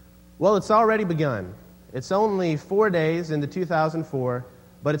Well, it's already begun. It's only 4 days into 2004,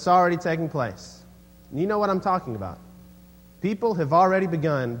 but it's already taking place. And you know what I'm talking about. People have already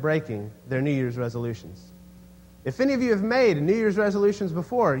begun breaking their New Year's resolutions. If any of you have made New Year's resolutions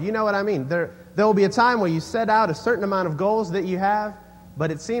before, you know what I mean. There will be a time where you set out a certain amount of goals that you have, but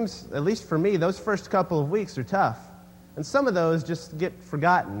it seems, at least for me, those first couple of weeks are tough. And some of those just get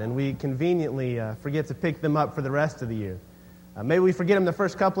forgotten, and we conveniently forget to pick them up for the rest of the year. Maybe we forget them the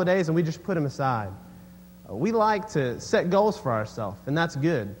first couple of days and we just put them aside. We like to set goals for ourselves, and that's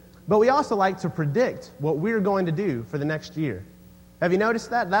good. But we also like to predict what we're going to do for the next year. Have you noticed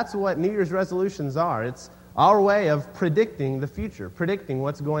that? That's what New Year's resolutions are. It's our way of predicting the future, predicting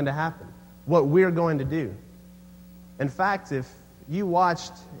what's going to happen, what we're going to do. In fact, if you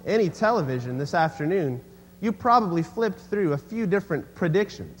watched any television this afternoon, you probably flipped through a few different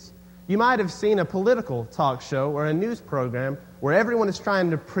predictions. You might have seen a political talk show or a news program where everyone is trying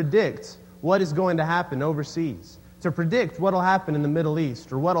to predict what is going to happen overseas, to predict what will happen in the Middle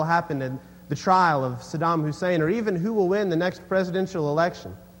East, or what will happen in the trial of Saddam Hussein, or even who will win the next presidential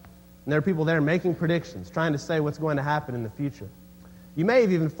election. And there are people there making predictions, trying to say what's going to happen in the future. You may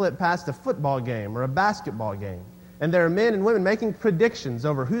have even flipped past a football game or a basketball game, and there are men and women making predictions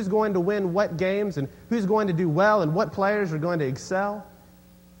over who's going to win what games and who's going to do well and what players are going to excel.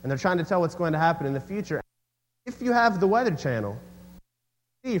 And they're trying to tell what's going to happen in the future. If you have the Weather Channel,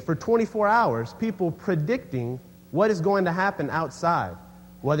 you see for 24 hours people predicting what is going to happen outside,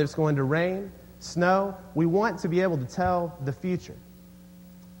 whether it's going to rain, snow. We want to be able to tell the future.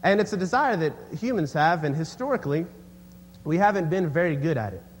 And it's a desire that humans have, and historically, we haven't been very good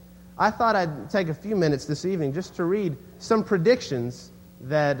at it. I thought I'd take a few minutes this evening just to read some predictions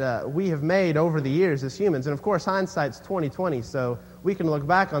that we have made over the years as humans. And of course, hindsight's 20/20, so we can look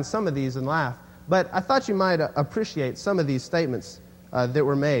back on some of these and laugh. But I thought you might appreciate some of these statements that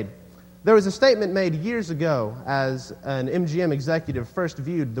were made. There was a statement made years ago as an MGM executive first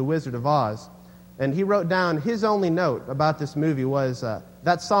viewed The Wizard of Oz, and he wrote down his only note about this movie was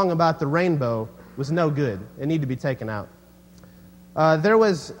that song about the rainbow was no good. It needed to be taken out. There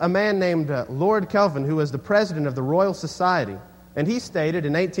was a man named Lord Kelvin who was the president of the Royal Society, and he stated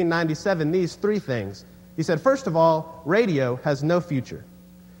in 1897 these three things. He said, first of all, radio has no future.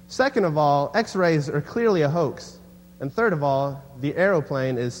 Second of all, X-rays are clearly a hoax. And third of all, the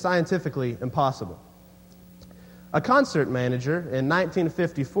aeroplane is scientifically impossible. A concert manager in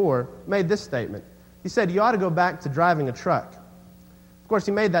 1954 made this statement. He said, you ought to go back to driving a truck. Of course,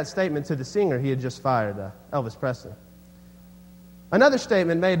 he made that statement to the singer he had just fired, Elvis Presley. Another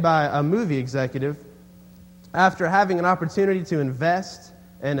statement made by a movie executive after having an opportunity to invest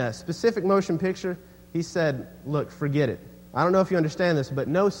in a specific motion picture, he said, look, forget it. I don't know if you understand this, but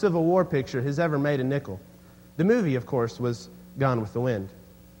no Civil War picture has ever made a nickel. The movie, of course, was Gone with the Wind.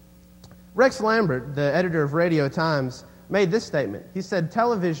 Rex Lambert, the editor of Radio Times, made this statement. He said,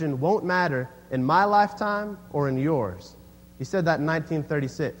 television won't matter in my lifetime or in yours. He said that in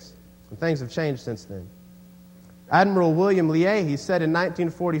 1936, and things have changed since then. Admiral William Leahy said in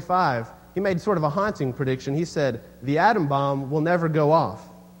 1945, he made sort of a haunting prediction. He said, the atom bomb will never go off,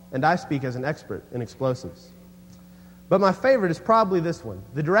 and I speak as an expert in explosives. But my favorite is probably this one.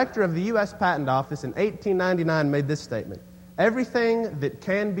 The director of the U.S. Patent Office in 1899 made this statement. Everything that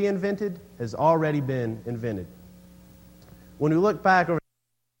can be invented has already been invented. When we look back over,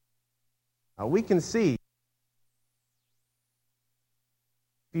 we can see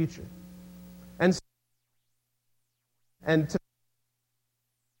the future. And to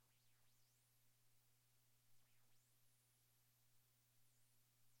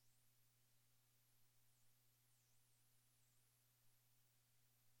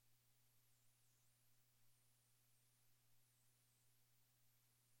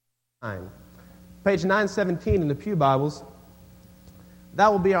page 917 in the Pew Bibles,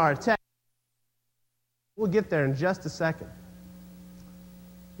 that will be our text. We'll get there in just a second.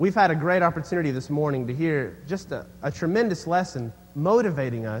 We've had a great opportunity this morning to hear just a tremendous lesson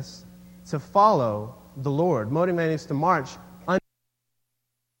motivating us to follow the Lord, motivating us to march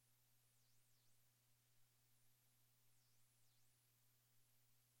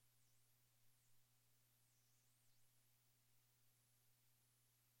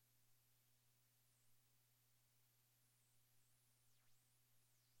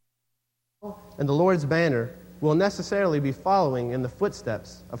and the Lord's banner will necessarily be following in the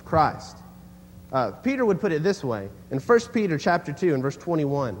footsteps of Christ. Peter would put it this way, in 1 Peter chapter 2 and verse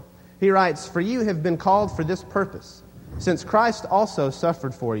 21. He writes, for you have been called for this purpose, since Christ also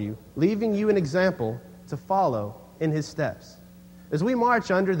suffered for you, leaving you an example to follow in his steps. As we march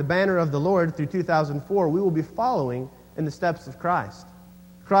under the banner of the Lord through 2004, we will be following in the steps of Christ.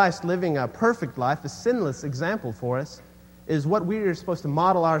 Christ living a perfect life, a sinless example for us, is what we are supposed to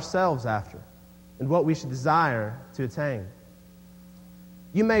model ourselves after and what we should desire to attain.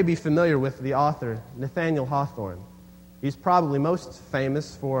 You may be familiar with the author Nathaniel Hawthorne. He's probably most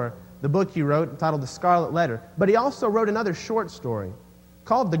famous for the book he wrote entitled The Scarlet Letter, but he also wrote another short story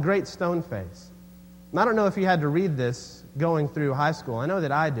called The Great Stone Face. And I don't know if you had to read this going through high school. I know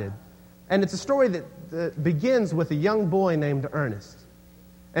that I did. And it's a story that begins with a young boy named Ernest.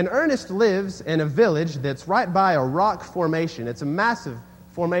 And Ernest lives in a village that's right by a rock formation. It's a massive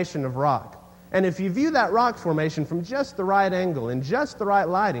formation of rock. And if you view that rock formation from just the right angle and just the right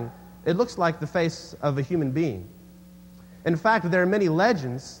lighting, it looks like the face of a human being. In fact, there are many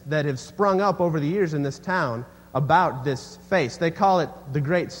legends that have sprung up over the years in this town about this face. They call it the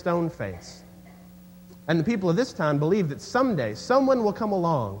Great Stone Face. And the people of this town believe that someday someone will come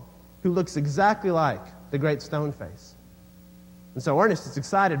along who looks exactly like the Great Stone Face. And so Ernest is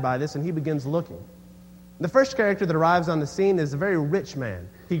excited by this, and he begins looking. The first character that arrives on the scene is a very rich man.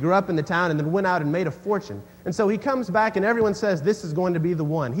 He grew up in the town and then went out and made a fortune. And so he comes back, and everyone says, this is going to be the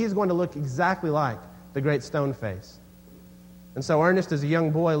one. He's going to look exactly like the Great Stone Face. And so Ernest, as a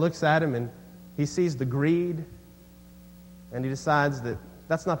young boy, looks at him, and he sees the greed, and he decides that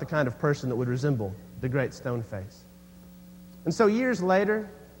that's not the kind of person that would resemble the Great Stone Face. And so years later,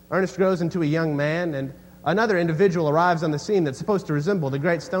 Ernest grows into a young man, and another individual arrives on the scene that's supposed to resemble the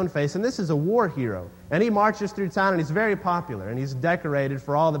Great Stone Face, and this is a war hero. And he marches through town, and he's very popular, and he's decorated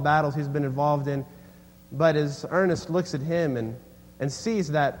for all the battles he's been involved in. But as Ernest looks at him and sees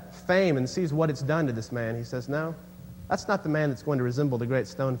that fame and sees what it's done to this man, he says, no, that's not the man that's going to resemble the Great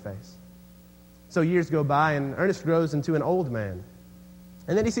Stone Face. So years go by, and Ernest grows into an old man.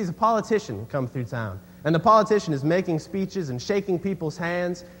 And then he sees a politician come through town. And the politician is making speeches and shaking people's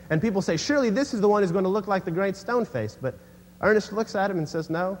hands. And people say, surely this is the one who's going to look like the Great Stone Face. But Ernest looks at him and says,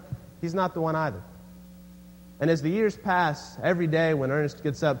 no, he's not the one either. And as the years pass, every day when Ernest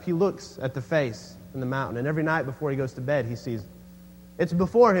gets up, he looks at the face in the mountain. And every night before he goes to bed, he sees it. It's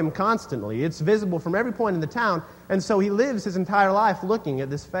before him constantly. It's visible from every point in the town. And so he lives his entire life looking at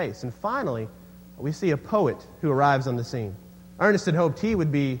this face. And finally, we see a poet who arrives on the scene. Ernest had hoped he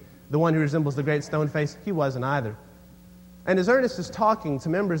would be the one who resembles the Great Stone Face. He wasn't either. And as Ernest is talking to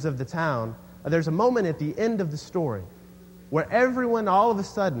members of the town, there's a moment at the end of the story where everyone all of a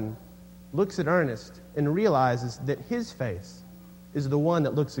sudden looks at Ernest and realizes that his face is the one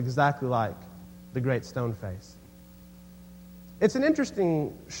that looks exactly like the Great Stone Face. It's an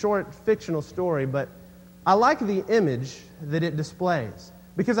interesting, short, fictional story, but I like the image that it displays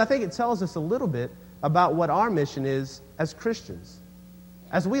because I think it tells us a little bit about what our mission is as Christians.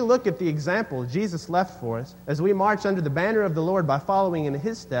 As we look at the example Jesus left for us, as we march under the banner of the Lord by following in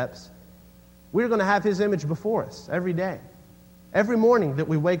His steps, we're going to have His image before us every day. Every morning that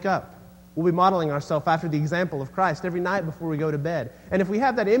we wake up, we'll be modeling ourselves after the example of Christ every night before we go to bed. And if we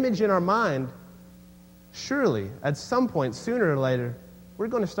have that image in our mind, surely at some point, sooner or later, we're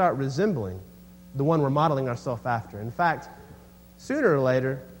going to start resembling the one we're modeling ourselves after. In fact, sooner or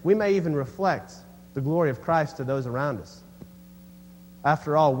later, we may even reflect the glory of Christ to those around us.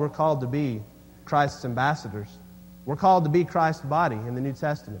 After all, we're called to be Christ's ambassadors. We're called to be Christ's body in the New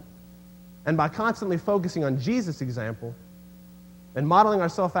Testament. And by constantly focusing on Jesus' example and modeling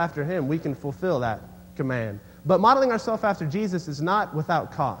ourselves after Him, we can fulfill that command. But modeling ourselves after Jesus is not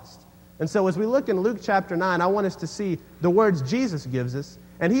without cost. And so as we look in Luke chapter 9, I want us to see the words Jesus gives us,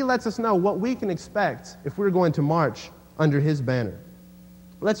 and He lets us know what we can expect if we're going to march under His banner.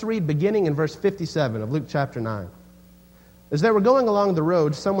 Let's read beginning in verse 57 of Luke chapter 9. As they were going along the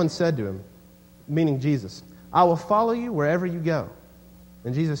road, someone said to him, meaning Jesus, I will follow you wherever you go.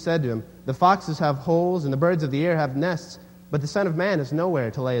 And Jesus said to him, the foxes have holes and the birds of the air have nests, but the Son of Man has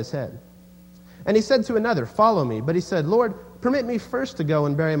nowhere to lay His head. And he said to another, follow me. But he said, Lord, permit me first to go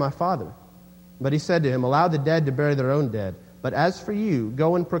and bury my father. But He said to him, allow the dead to bury their own dead. But as for you,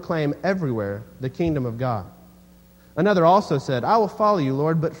 go and proclaim everywhere the kingdom of God. Another also said, I will follow you,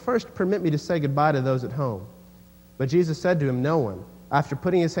 Lord, but first permit me to say goodbye to those at home. But Jesus said to him, no one, after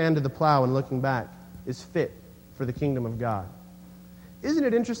putting his hand to the plow and looking back, is fit for the kingdom of God. Isn't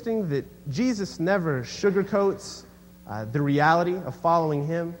it interesting that Jesus never sugarcoats the reality of following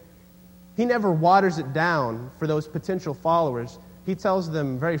Him? He never waters it down for those potential followers. He tells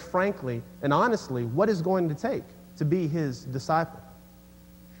them very frankly and honestly what it's going to take to be His disciple.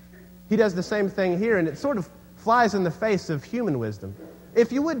 He does the same thing here, and it sort of flies in the face of human wisdom.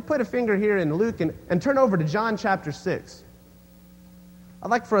 If you would put a finger here in Luke and turn over to John chapter 6.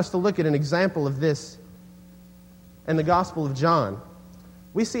 I'd like for us to look at an example of this in the Gospel of John.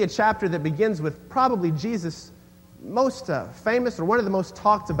 We see a chapter that begins with probably Jesus most famous, or one of the most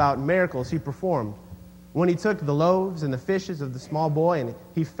talked about miracles he performed, when he took the loaves and the fishes of the small boy and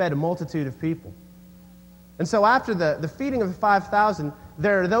he fed a multitude of people. And so after the feeding of the 5,000,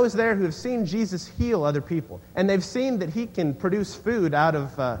 there are those there who have seen Jesus heal other people. And they've seen that he can produce food out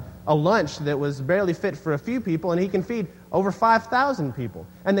of a lunch that was barely fit for a few people, and he can feed over 5,000 people.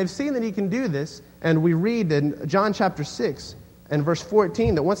 And they've seen that he can do this, and we read in John chapter 6 and verse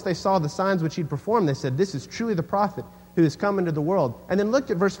 14 that once they saw the signs which he'd performed, they said, "This is truly the prophet who has come into the world." And then look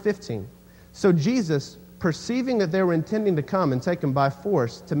at verse 15. "So Jesus, perceiving that they were intending to come and take him by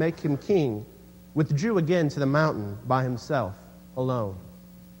force to make him king, withdrew again to the mountain by himself, alone."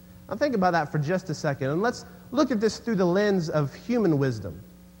 Now think about that for just a second, and let's look at this through the lens of human wisdom.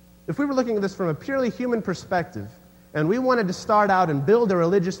 If we were looking at this from a purely human perspective, and we wanted to start out and build a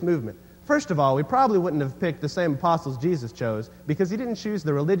religious movement, first of all, we probably wouldn't have picked the same apostles Jesus chose, because he didn't choose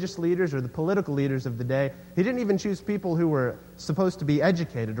the religious leaders or the political leaders of the day. He didn't even choose people who were supposed to be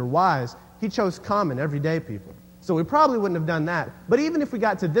educated or wise. He chose common, everyday people. So we probably wouldn't have done that. But even if we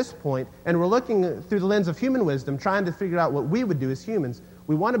got to this point and we're looking through the lens of human wisdom, trying to figure out what we would do as humans,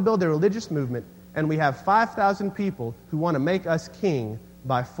 we want to build a religious movement, and we have 5,000 people who want to make us king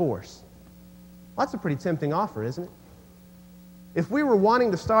by force. Well, that's a pretty tempting offer, isn't it? If we were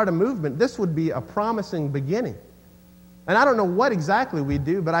wanting to start a movement, this would be a promising beginning. And I don't know what exactly we'd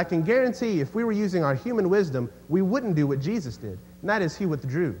do, but I can guarantee if we were using our human wisdom, we wouldn't do what Jesus did, and that is he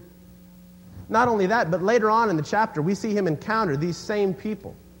withdrew. Not only that, but later on in the chapter, we see him encounter these same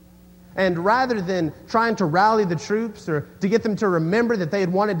people. And rather than trying to rally the troops or to get them to remember that they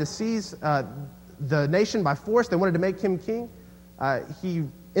had wanted to seize the nation by force, they wanted to make him king, he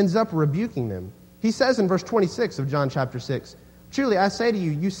ends up rebuking them. He says in verse 26 of John chapter 6, "Truly I say to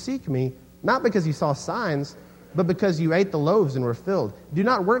you, you seek me, not because you saw signs, but because you ate the loaves and were filled. Do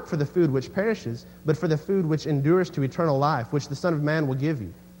not work for the food which perishes, but for the food which endures to eternal life, which the Son of Man will give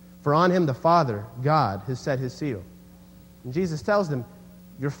you. For on him the Father, God, has set his seal." And Jesus tells them,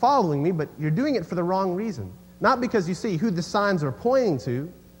 you're following me, but you're doing it for the wrong reason. Not because you see who the signs are pointing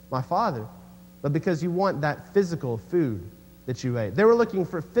to, my Father, but because you want that physical food that you ate. They were looking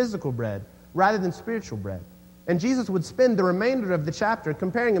for physical bread rather than spiritual bread. And Jesus would spend the remainder of the chapter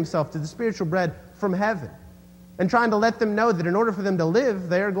comparing himself to the spiritual bread from heaven and trying to let them know that in order for them to live,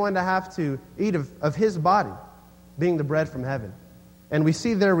 they are going to have to eat of his body, being the bread from heaven. And we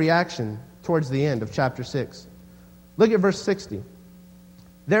see their reaction towards the end of chapter 6. Look at verse 60.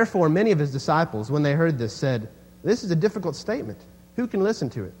 "Therefore many of his disciples, when they heard this, said, 'This is a difficult statement. Who can listen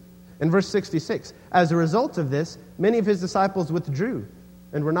to it?' In verse 66, "As a result of this, many of his disciples withdrew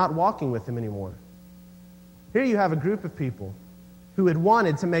and were not walking with him anymore." Here you have a group of people who had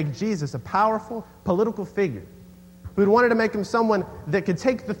wanted to make Jesus a powerful political figure, who had wanted to make him someone that could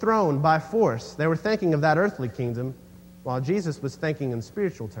take the throne by force. They were thinking of that earthly kingdom, while Jesus was thinking in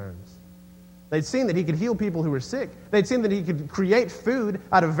spiritual terms. They'd seen that he could heal people who were sick. They'd seen that he could create food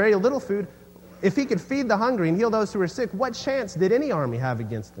out of very little food. If he could feed the hungry and heal those who were sick, what chance did any army have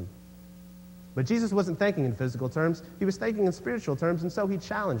against them? But Jesus wasn't thinking in physical terms. He was thinking in spiritual terms, and so he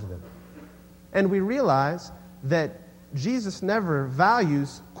challenged them. And we realize that Jesus never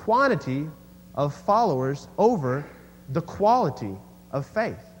values quantity of followers over the quality of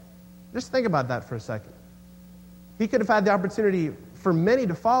faith. Just think about that for a second. He could have had the opportunity for many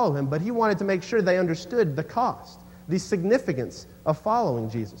to follow him, but he wanted to make sure they understood the cost, the significance of following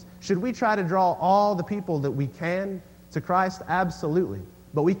Jesus. Should we try to draw all the people that we can to Christ? Absolutely.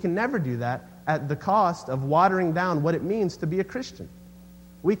 But we can never do that at the cost of watering down what it means to be a Christian.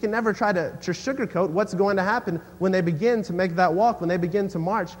 We can never try to sugarcoat what's going to happen when they begin to make that walk, when they begin to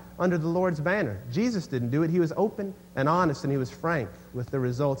march under the Lord's banner. Jesus didn't do it. He was open and honest, and he was frank with the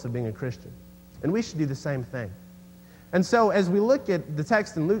results of being a Christian. And we should do the same thing. And so as we look at the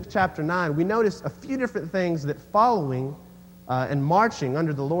text in Luke chapter 9, we notice a few different things that following and marching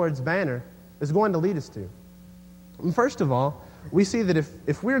under the Lord's banner is going to lead us to. And first of all, we see that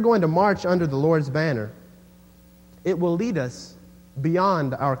if we're going to march under the Lord's banner, it will lead us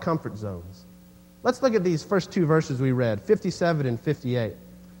beyond our comfort zones. Let's look at these first two verses we read, 57 and 58.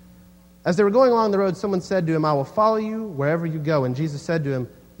 "As they were going along the road, someone said to him, 'I will follow you wherever you go.' And Jesus said to him,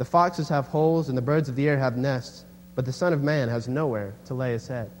 'The foxes have holes and the birds of the air have nests, but the Son of Man has nowhere to lay his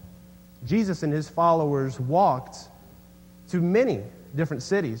head.'" Jesus and his followers walked to many different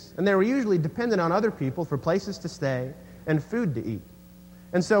cities, and they were usually dependent on other people for places to stay and food to eat.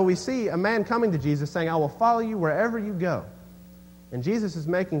 And so we see a man coming to Jesus saying, "I will follow you wherever you go." And Jesus is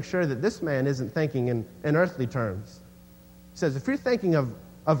making sure that this man isn't thinking in earthly terms. He says, if you're thinking of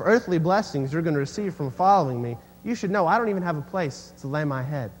earthly blessings you're going to receive from following me, you should know I don't even have a place to lay my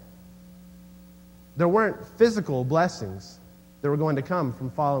head. There weren't physical blessings that were going to come from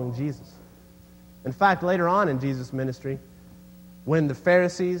following Jesus. In fact, later on in Jesus' ministry, when the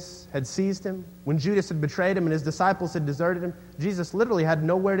Pharisees had seized him, when Judas had betrayed him and his disciples had deserted him, Jesus literally had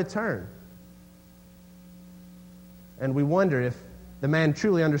nowhere to turn. And we wonder if the man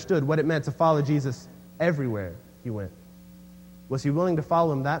truly understood what it meant to follow Jesus everywhere he went. Was he willing to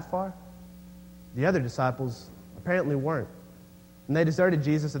follow him that far? The other disciples apparently weren't. And they deserted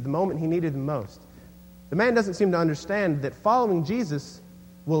Jesus at the moment he needed them most. The man doesn't seem to understand that following Jesus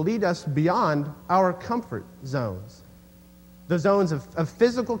will lead us beyond our comfort zones. The zones of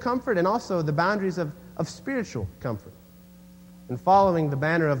physical comfort and also the boundaries of spiritual comfort. And following the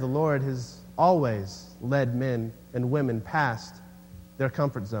banner of the Lord has always led men and women past their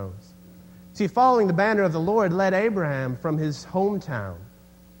comfort zones. See, following the banner of the Lord led Abraham from his hometown,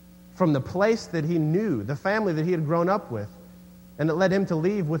 from the place that he knew, the family that he had grown up with, and it led him to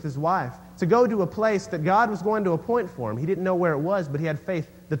leave with his wife, to go to a place that God was going to appoint for him. He didn't know where it was, but he had faith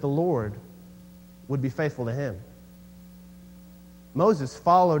that the Lord would be faithful to him. Moses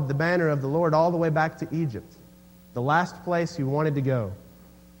followed the banner of the Lord all the way back to Egypt, the last place he wanted to go.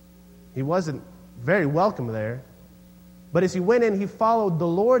 He wasn't very welcome there, but as he went in, he followed the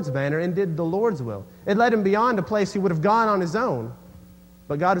Lord's banner and did the Lord's will. It led him beyond a place he would have gone on his own,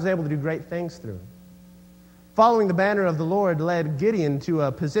 but God was able to do great things through him. Following the banner of the Lord led Gideon to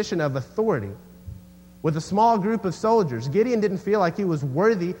a position of authority. With a small group of soldiers, Gideon didn't feel like he was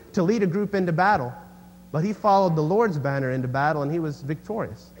worthy to lead a group into battle, but he followed the Lord's banner into battle, and he was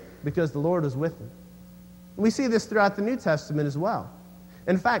victorious because the Lord was with him. We see this throughout the New Testament as well.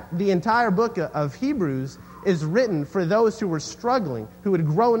 In fact, the entire book of Hebrews is written for those who were struggling, who had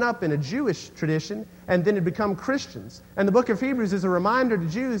grown up in a Jewish tradition and then had become Christians. And the book of Hebrews is a reminder to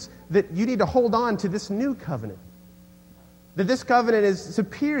Jews that you need to hold on to this new covenant, that this covenant is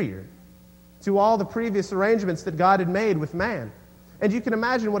superior to all the previous arrangements that God had made with man. And you can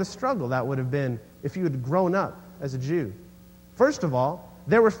imagine what a struggle that would have been if you had grown up as a Jew. First of all,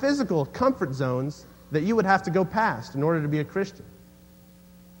 there were physical comfort zones that you would have to go past in order to be a Christian.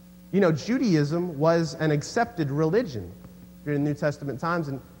 You know, Judaism was an accepted religion during the New Testament times,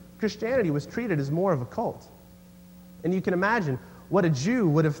 and Christianity was treated as more of a cult. And you can imagine what a Jew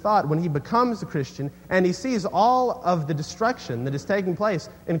would have thought when he becomes a Christian and he sees all of the destruction that is taking place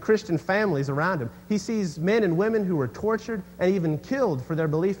in Christian families around him. He sees men and women who were tortured and even killed for their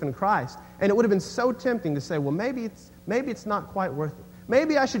belief in Christ. And it would have been so tempting to say, well, maybe it's not quite worth it.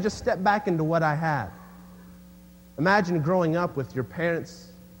 Maybe I should just step back into what I had. Imagine growing up with your parents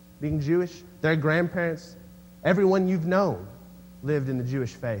being Jewish, their grandparents, everyone you've known lived in the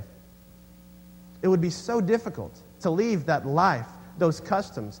Jewish faith. It would be so difficult to leave that life, those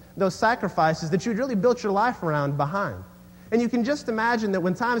customs, those sacrifices that you'd really built your life around behind. And you can just imagine that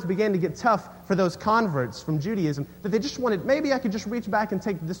when times began to get tough for those converts from Judaism, that they just wanted, maybe I could just reach back and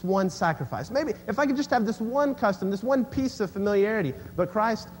take this one sacrifice. Maybe if I could just have this one custom, this one piece of familiarity. But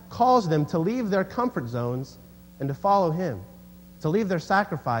Christ calls them to leave their comfort zones and to follow him, to leave their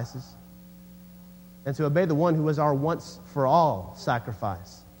sacrifices and to obey the one who was our once-for-all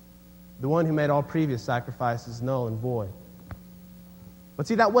sacrifice, the one who made all previous sacrifices null and void. But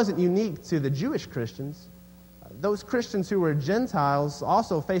see, that wasn't unique to the Jewish Christians. Those Christians who were Gentiles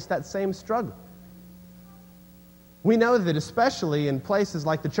also faced that same struggle. We know that especially in places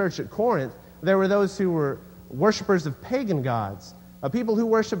like the church at Corinth, there were those who were worshipers of pagan gods, people who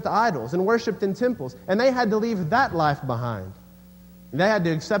worshipped idols and worshipped in temples, and they had to leave that life behind. They had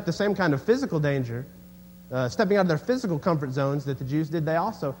to accept the same kind of physical danger, stepping out of their physical comfort zones that the Jews did. They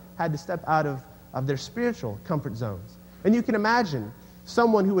also had to step out of their spiritual comfort zones. And you can imagine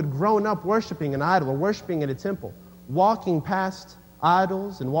someone who had grown up worshiping an idol or worshiping in a temple, walking past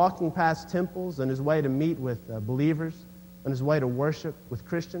idols and walking past temples on his way to meet with believers, on his way to worship with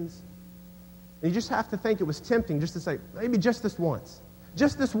Christians. And you just have to think it was tempting just to say, maybe just this once.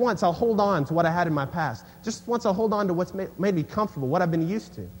 Just this once I'll hold on to what I had in my past. Just once I'll hold on to what's made me comfortable, what I've been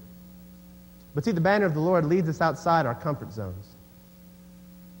used to. But see, the banner of the Lord leads us outside our comfort zones.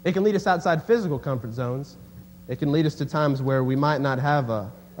 It can lead us outside physical comfort zones. It can lead us to times where we might not have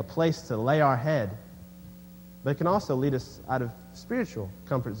a place to lay our head. But it can also lead us out of spiritual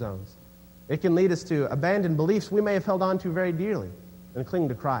comfort zones. It can lead us to abandon beliefs we may have held on to very dearly and cling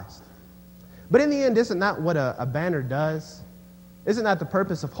to Christ. But in the end, isn't that what a banner does? Isn't that the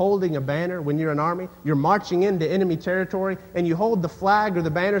purpose of holding a banner when you're an army? You're marching into enemy territory and you hold the flag or the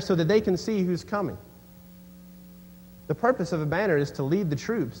banner so that they can see who's coming. The purpose of a banner is to lead the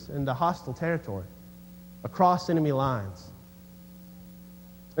troops into hostile territory, across enemy lines.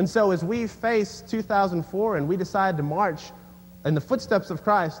 And so as we face 2004 and we decide to march in the footsteps of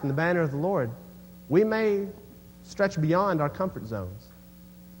Christ and the banner of the Lord, we may stretch beyond our comfort zones.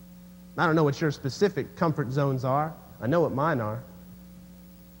 I don't know what your specific comfort zones are. I know what mine are.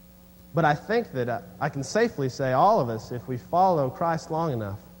 But I think that I can safely say all of us, if we follow Christ long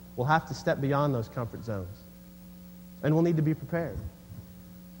enough, will have to step beyond those comfort zones. And we'll need to be prepared.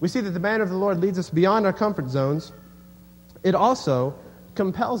 We see that the banner of the Lord leads us beyond our comfort zones. It also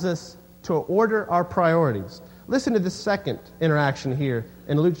compels us to order our priorities. Listen to this second interaction here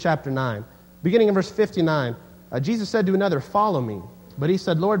in Luke chapter 9. Beginning in verse 59, Jesus said to another, "Follow me." But he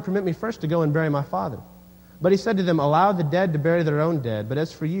said, "Lord, permit me first to go and bury my father." But he said to them, "Allow the dead to bury their own dead, but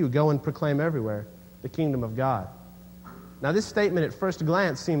as for you, go and proclaim everywhere the kingdom of God." Now this statement at first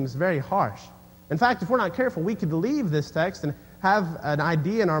glance seems very harsh. In fact, if we're not careful, we could leave this text and have an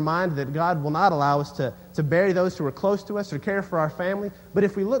idea in our mind that God will not allow us to bury those who are close to us or care for our family. But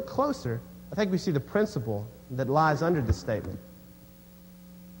if we look closer, I think we see the principle that lies under this statement.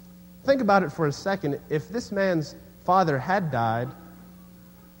 Think about it for a second. If this man's father had died,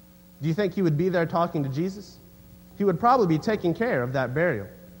 do you think he would be there talking to Jesus? He would probably be taking care of that burial.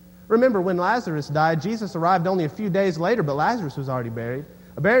 Remember, when Lazarus died, Jesus arrived only a few days later, but Lazarus was already buried.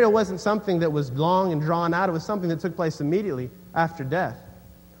 A burial wasn't something that was long and drawn out. It was something that took place immediately after death.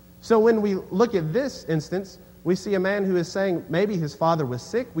 So when we look at this instance, we see a man who is saying maybe his father was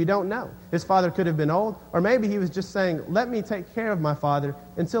sick. We don't know. His father could have been old, or maybe he was just saying, "Let me take care of my father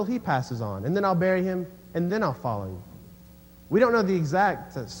until he passes on, and then I'll bury him, and then I'll follow you." We don't know the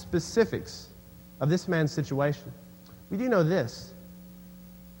exact specifics of this man's situation. We do know this.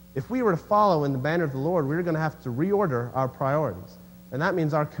 If we were to follow in the banner of the Lord, we're going to have to reorder our priorities. And that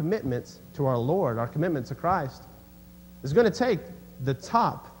means our commitment to our Lord, our commitment to Christ, is going to take the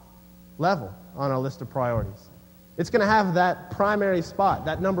top level on our list of priorities. It's going to have that primary spot,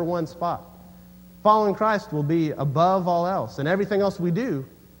 that number one spot. Following Christ will be above all else, and everything else we do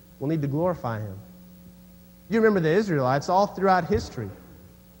will need to glorify Him. You remember the Israelites all throughout history.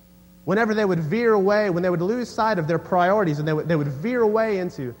 Whenever they would veer away, when they would lose sight of their priorities, and they would veer away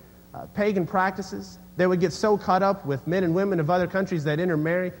into pagan practices, they would get so caught up with men and women of other countries they'd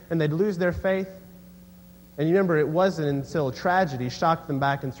intermarry, and they'd lose their faith. And you remember, it wasn't until tragedy shocked them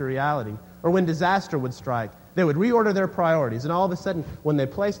back into reality, or when disaster would strike, they would reorder their priorities, and all of a sudden, when they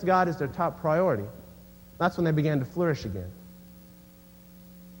placed God as their top priority, that's when they began to flourish again.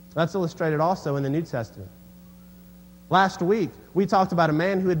 That's illustrated also in the New Testament. Last week, we talked about a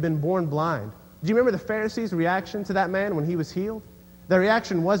man who had been born blind. Do you remember the Pharisees' reaction to that man when he was healed? Their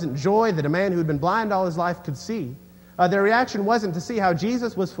reaction wasn't joy that a man who had been blind all his life could see. Their reaction wasn't to see how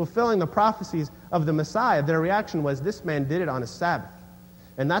Jesus was fulfilling the prophecies of the Messiah. Their reaction was, this man did it on a Sabbath.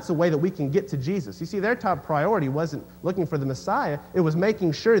 And that's the way that we can get to Jesus. You see, their top priority wasn't looking for the Messiah. It was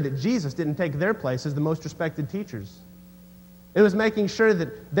making sure that Jesus didn't take their place as the most respected teachers. It was making sure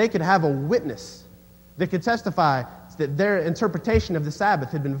that they could have a witness that could testify that their interpretation of the Sabbath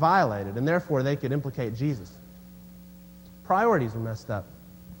had been violated, and therefore they could implicate Jesus. Priorities were messed up.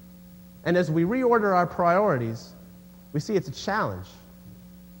 And as we reorder our priorities, we see it's a challenge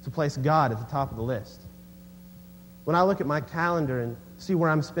to place God at the top of the list. When I look at my calendar and see where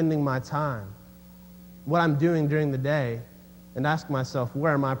I'm spending my time, what I'm doing during the day, and ask myself,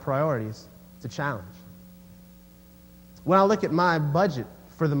 where are my priorities? It's a challenge. When I look at my budget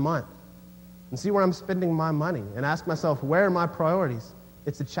for the month and see where I'm spending my money and ask myself, where are my priorities?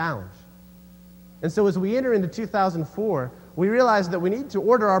 It's a challenge. And so as we enter into 2004, we realize that we need to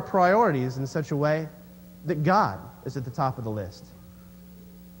order our priorities in such a way that God is at the top of the list.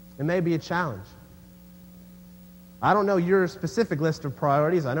 It may be a challenge. I don't know your specific list of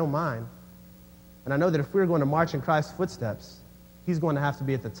priorities. I know mine. And I know that if we're going to march in Christ's footsteps, He's going to have to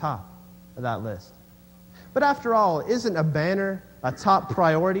be at the top of that list. But after all, isn't a banner a top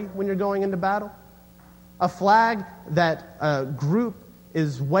priority when you're going into battle? A flag that a group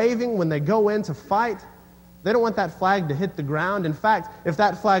is waving when they go in to fight, they don't want that flag to hit the ground. In fact, if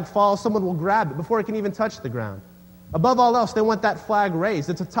that flag falls, someone will grab it before it can even touch the ground. Above all else, they want that flag raised.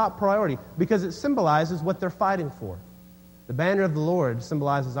 It's a top priority because it symbolizes what they're fighting for. The banner of the Lord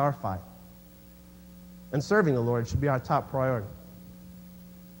symbolizes our fight. And serving the Lord should be our top priority.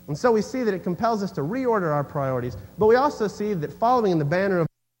 And so we see that it compels us to reorder our priorities, but we also see that following in the banner of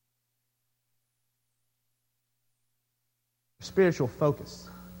spiritual focus.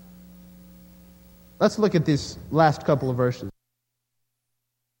 Let's look at these last couple of verses.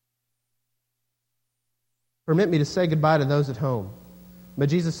 Permit me to say goodbye to those at home. But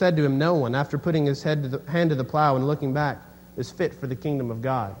Jesus said to him, no one, after putting his hand to the plow and looking back, is fit for the kingdom of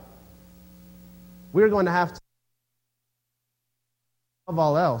God. We're going to have to, above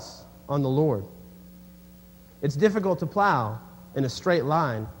all else, on the Lord. It's difficult to plow in a straight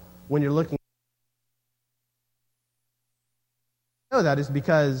line when you're looking know that is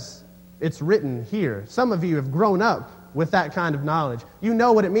because it's written here. Some of you have grown up with that kind of knowledge. You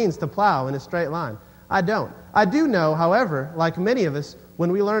know what it means to plow in a straight line. I don't. I do know, however, like many of us,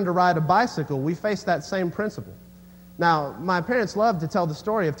 when we learn to ride a bicycle, we face that same principle. Now, my parents loved to tell the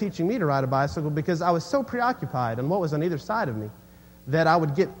story of teaching me to ride a bicycle because I was so preoccupied on what was on either side of me that I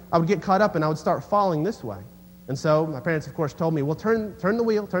would get caught up and I would start falling this way. And so my parents, of course, told me, well, turn the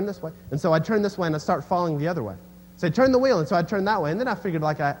wheel, turn this way. And so I'd turn this way and I'd start falling the other way. So I'd turn the wheel, and so I'd turn that way. And then I figured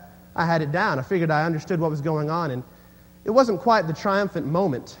like I had it down. I figured I understood what was going on. And it wasn't quite the triumphant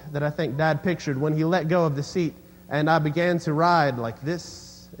moment that I think Dad pictured when he let go of the seat and I began to ride like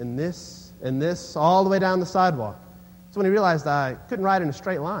this and this and this all the way down the sidewalk. That's when he realized I couldn't ride in a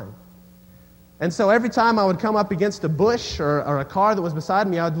straight line. And so every time I would come up against a bush or a car that was beside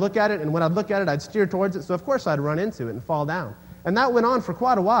me, I would look at it, and when I'd look at it, I'd steer towards it. So of course I'd run into it and fall down. And that went on for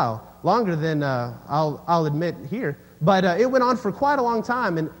quite a while, longer than I'll admit here. But it went on for quite a long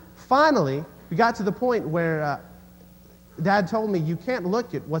time, and finally we got to the point where Dad told me, you can't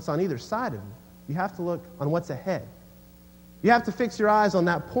look at what's on either side of you. You have to look on what's ahead. You have to fix your eyes on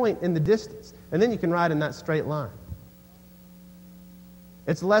that point in the distance, and then you can ride in that straight line.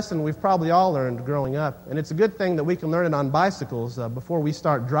 It's a lesson we've probably all learned growing up, and it's a good thing that we can learn it on bicycles before we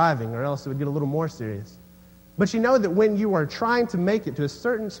start driving, or else it would get a little more serious. But you know that when you are trying to make it to a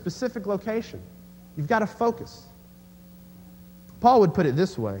certain specific location, you've got to focus. Paul would put it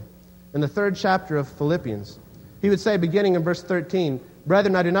this way in the 3rd chapter of Philippians. He would say, beginning in verse 13,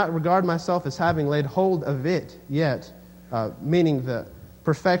 "Brethren, I do not regard myself as having laid hold of it yet," meaning the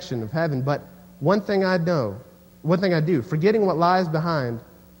perfection of heaven, "but one thing I do, forgetting what lies behind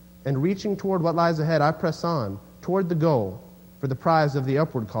and reaching toward what lies ahead, I press on toward the goal for the prize of the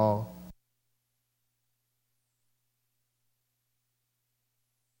upward call."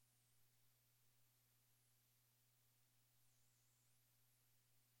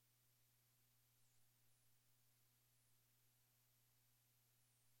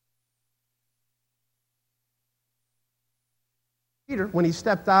 Peter, when he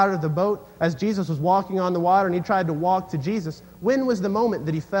stepped out of the boat as Jesus was walking on the water and he tried to walk to Jesus, when was the moment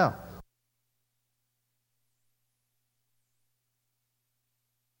that he fell?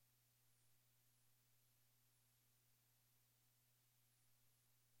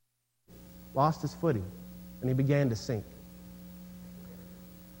 Lost his footing, and he began to sink.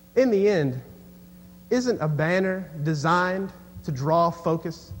 In the end, isn't a banner designed to draw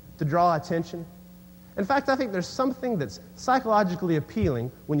focus, to draw attention? In fact, I think there's something that's psychologically appealing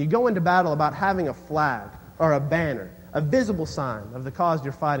when you go into battle about having a flag or a banner, a visible sign of the cause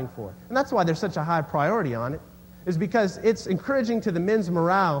you're fighting for. And that's why there's such a high priority on it, is because it's encouraging to the men's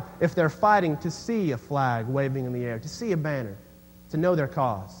morale if they're fighting to see a flag waving in the air, to see a banner, to know their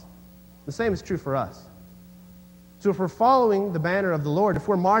cause. The same is true for us. So if we're following the banner of the Lord, if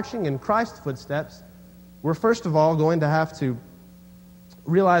we're marching in Christ's footsteps, we're first of all going to have to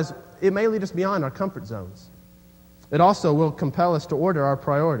realize it may lead us beyond our comfort zones. It also will compel us to order our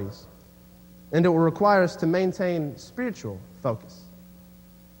priorities. And it will require us to maintain spiritual focus.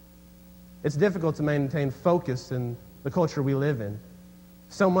 It's difficult to maintain focus in the culture we live in.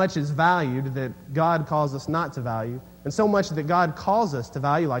 So much is valued that God calls us not to value, and so much that God calls us to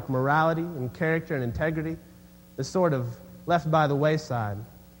value, like morality and character and integrity, is sort of left by the wayside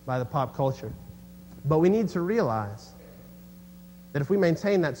by the pop culture. But we need to realize that if we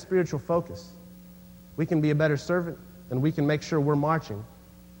maintain that spiritual focus, we can be a better servant, and we can make sure we're marching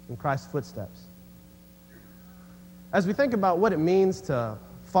in Christ's footsteps. As we think about what it means to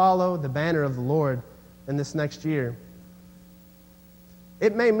follow the banner of the Lord in this next year,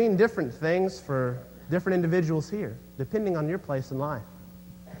 it may mean different things for different individuals here, depending on your place in life.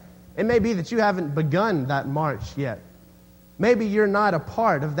 It may be that you haven't begun that march yet. Maybe you're not a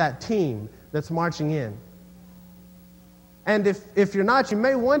part of that team that's marching in. And if you're not, you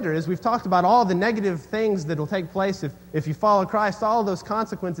may wonder, as we've talked about all the negative things that will take place if you follow Christ, all of those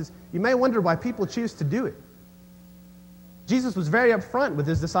consequences, you may wonder why people choose to do it. Jesus was very upfront with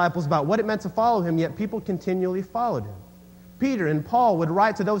his disciples about what it meant to follow him, yet people continually followed him. Peter and Paul would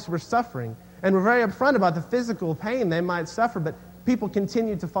write to those who were suffering and were very upfront about the physical pain they might suffer, but people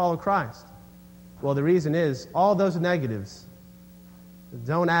continued to follow Christ. Well, the reason is all those negatives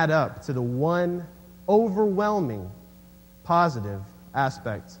don't add up to the one overwhelming positive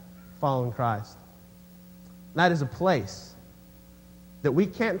aspect following Christ. That is a place that we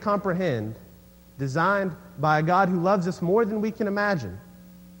can't comprehend, designed by a God who loves us more than we can imagine,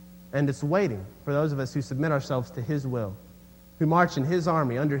 and it's waiting for those of us who submit ourselves to his will, who march in his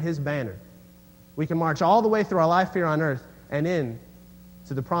army under his banner. We can march all the way through our life here on earth and in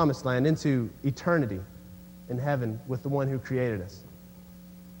to the promised land, into eternity in heaven with the one who created us.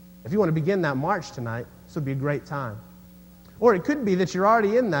 If you want to begin that march tonight, this would be a great time. Or it could be that you're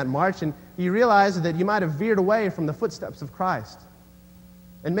already in that march and you realize that you might have veered away from the footsteps of Christ.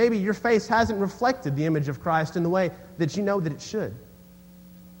 And maybe your face hasn't reflected the image of Christ in the way that you know that it should.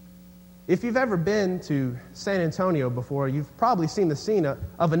 If you've ever been to San Antonio before, you've probably seen the scene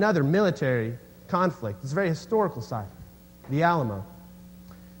of another military conflict. It's a very historical site, the Alamo.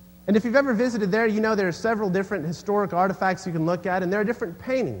 And if you've ever visited there, you know there are several different historic artifacts you can look at, and there are different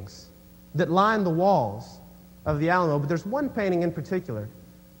paintings that line the walls of the Alamo. But there's one painting in particular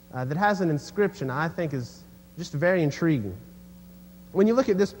that has an inscription I think is just very intriguing. When you look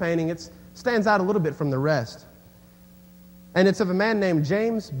at this painting, it stands out a little bit from the rest. And it's of a man named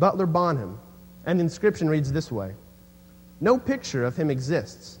James Butler Bonham. And the inscription reads this way: "No picture of him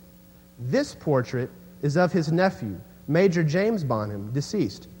exists. This portrait is of his nephew, Major James Bonham,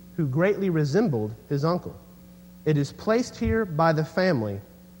 deceased, who greatly resembled his uncle. It is placed here by the family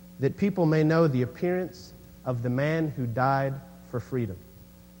that people may know the appearance of the man who died for freedom."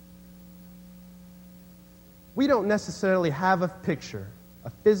 We don't necessarily have a picture, a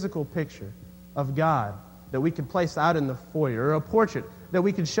physical picture of God that we could place out in the foyer, or a portrait that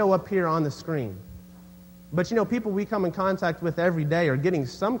we could show up here on the screen. But you know, people we come in contact with every day are getting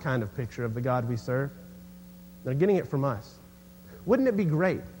some kind of picture of the God we serve. They're getting it from us. Wouldn't it be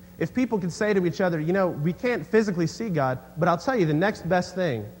great if people could say to each other, you know, we can't physically see God, but I'll tell you the next best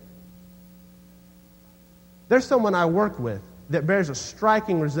thing. There's someone I work with that bears a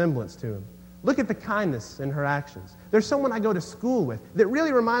striking resemblance to him. Look at the kindness in her actions. There's someone I go to school with that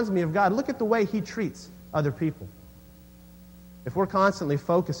really reminds me of God. Look at the way he treats other people. If we're constantly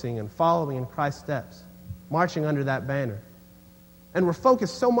focusing and following in Christ's steps, marching under that banner, and we're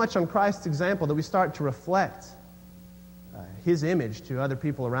focused so much on Christ's example that we start to reflect his image to other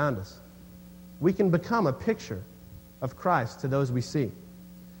people around us, we can become a picture of Christ to those we see.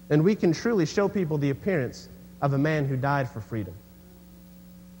 And we can truly show people the appearance of a man who died for freedom.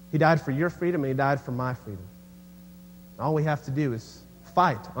 He died for your freedom, and he died for my freedom. All we have to do is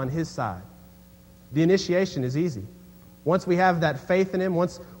fight on his side. The initiation is easy. Once we have that faith in him,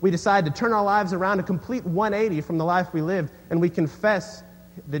 once we decide to turn our lives around, a complete 180 from the life we lived, and we confess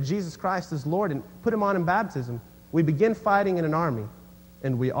that Jesus Christ is Lord and put him on in baptism, we begin fighting in an army,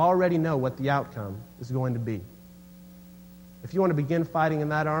 and we already know what the outcome is going to be. If you want to begin fighting in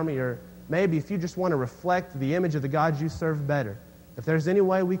that army, or maybe if you just want to reflect the image of the God you serve better, if there's any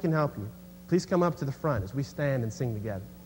way we can help you, please come up to the front as we stand and sing together.